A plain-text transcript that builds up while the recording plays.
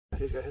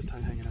He's got his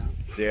tongue hanging out.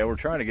 Yeah, we're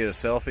trying to get a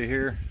selfie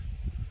here.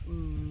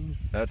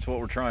 That's what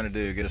we're trying to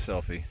do, get a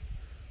selfie.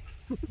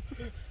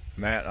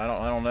 Matt, I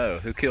don't know.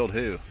 Who killed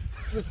who?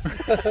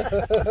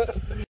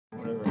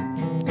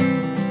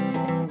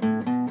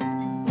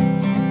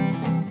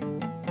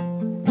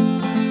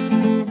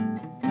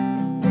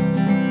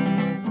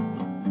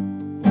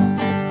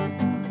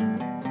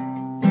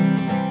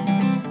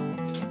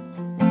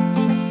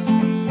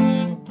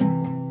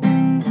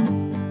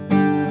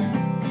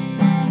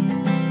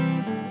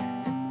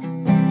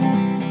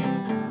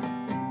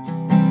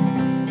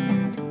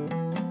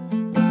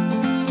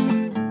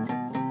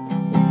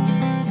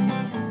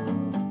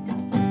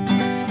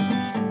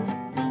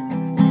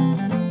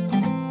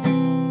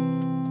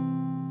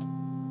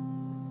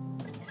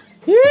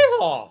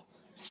 Yeehaw!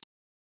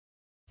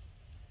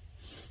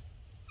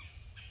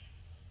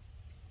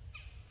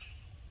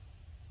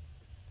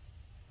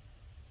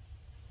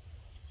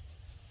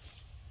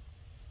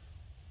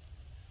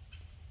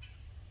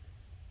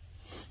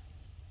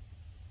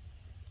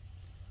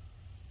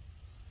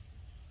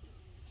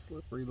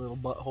 Slippery little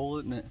butthole,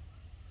 isn't it?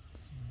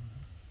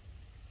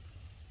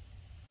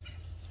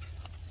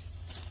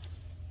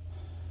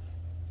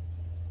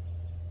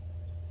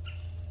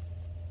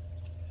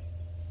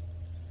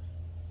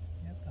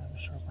 Yep, I have a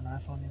sharper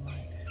knife on you,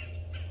 Mike.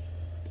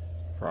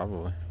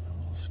 Probably. A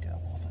little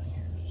scalpel thing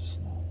here is just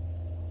not.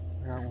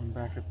 I got one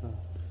back at the.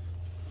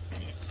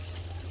 Thing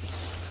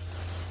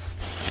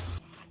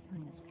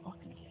is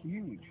fucking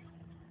huge.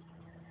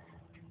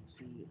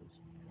 See this?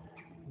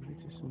 Get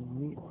you some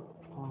meat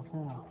off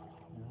now.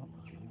 Yep.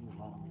 A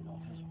lot of meat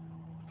off this one.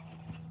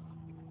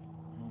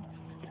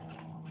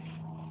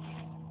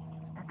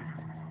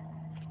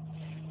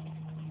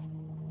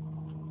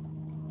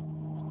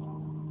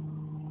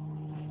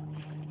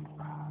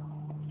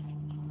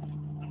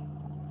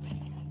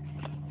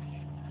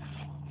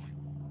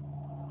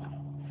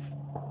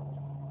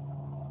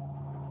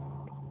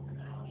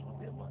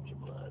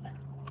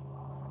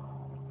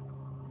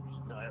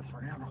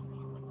 Diaphragm.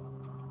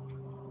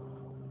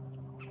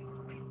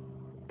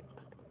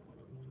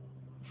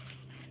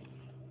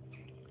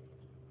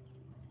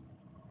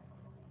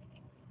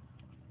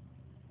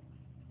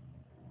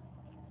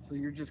 So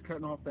you're just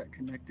cutting off that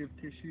connective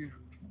tissue?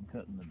 I'm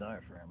cutting the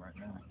diaphragm right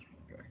now.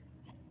 Okay.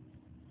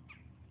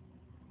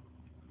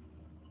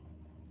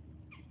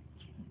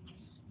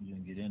 You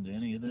didn't get into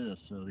any of this,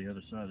 so the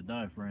other side of the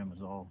diaphragm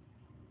is all.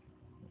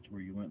 That's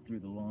where you went through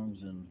the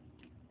lungs and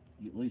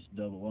you at least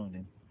double lunged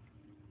him.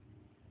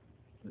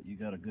 But you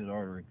got a good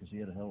artery because he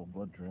had a hell of a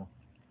blood trail.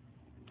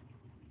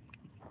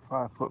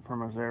 5 foot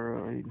from his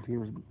arrow, he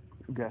was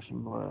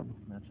gushing blood.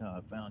 That's how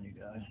I found you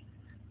guys.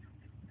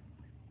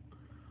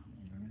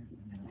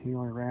 He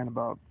only ran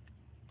about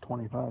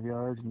 25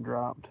 yards and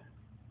dropped.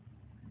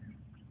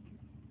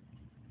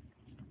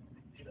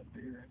 Get up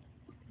here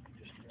and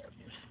just grab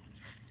this.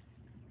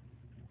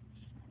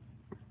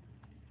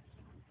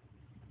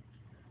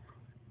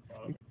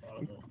 Out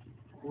of the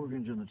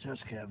organs in the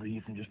chest cavity,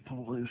 you can just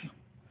pull loose.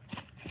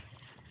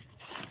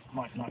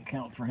 Might not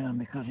count for him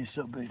because he's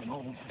so big and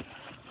old.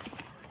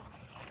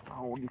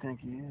 How old do you think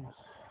he is?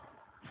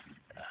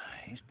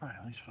 He's probably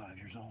at least 5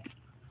 years old.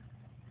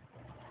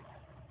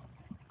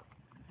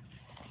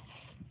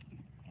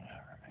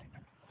 Alright.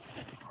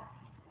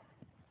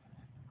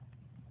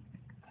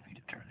 I need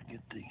to try to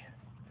get the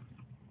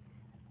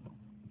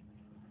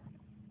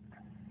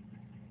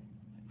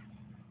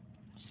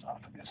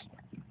esophagus.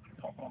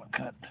 Don't want to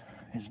cut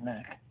his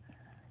neck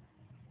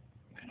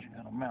because you're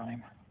going to mount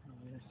him.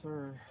 Yes,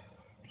 sir.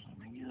 Let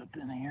me get up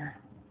in here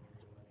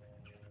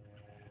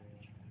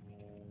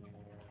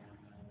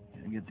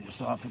and get the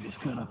esophagus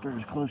cut up there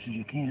as close as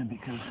you can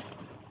because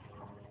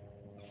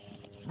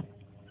there's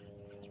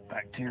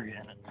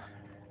bacteria in it.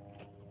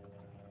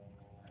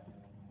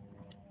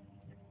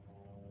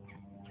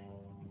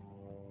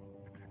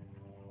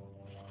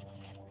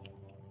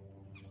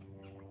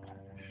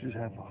 Should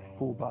have a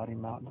full body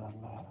mount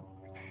done that.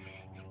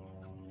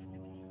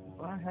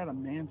 If I had a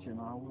mansion,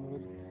 I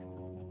would.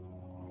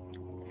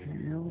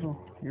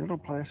 Your little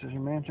place is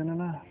your mansion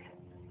enough.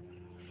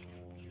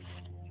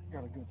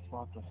 Got a good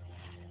spot to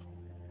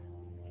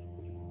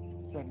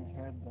set his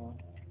head down.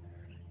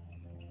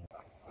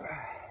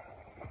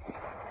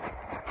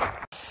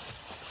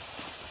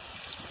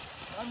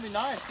 That'd be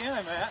nice, can't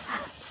it, Matt?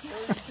 Yeah,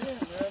 you can,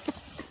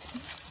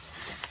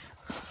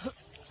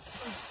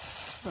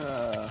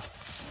 man.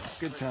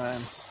 Good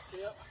times.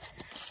 Yep.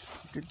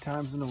 Good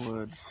times in the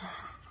woods.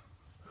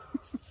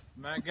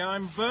 Matt got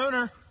him a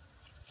booner.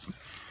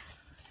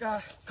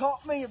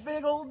 Caught me a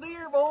big old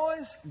deer,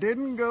 boys.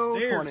 Didn't go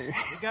Deers. 20.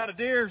 We got a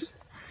deers.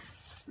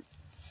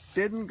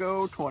 Didn't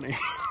go 20.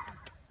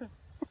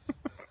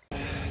 You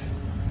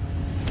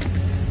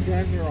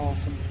guys are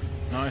awesome.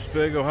 Nice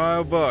big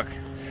Ohio buck.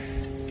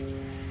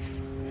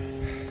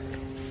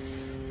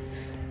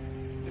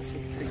 This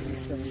would take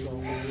these things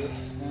off of it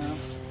now.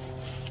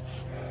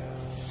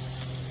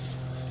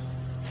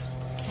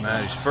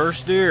 Matty's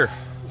first deer.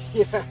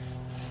 Yeah.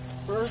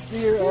 First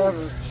deer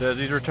ever. Says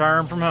he's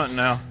retiring from hunting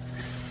now.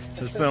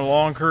 It's been a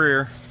long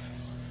career.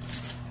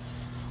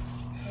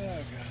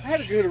 had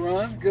a good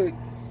run,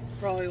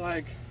 probably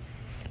like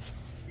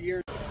a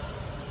year.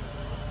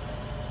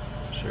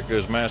 There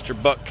goes Master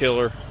Buck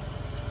Killer.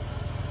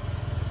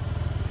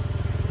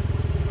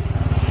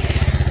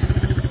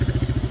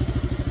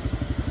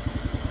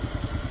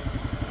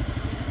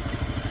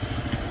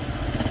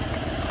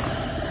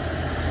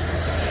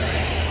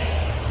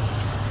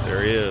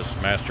 There he is,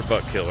 Master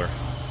Buck Killer.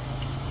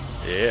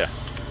 Yeah,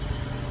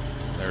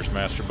 there's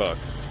Master Buck.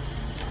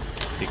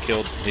 He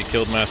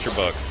killed Master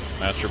Buck.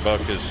 Master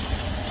Buck is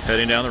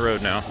heading down the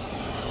road now.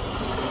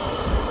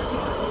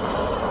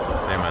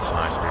 Damn, that's a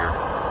nice deer.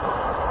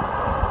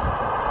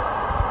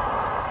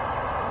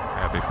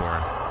 Happy for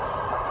him.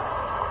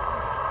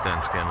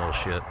 Thin-skinned little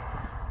shit.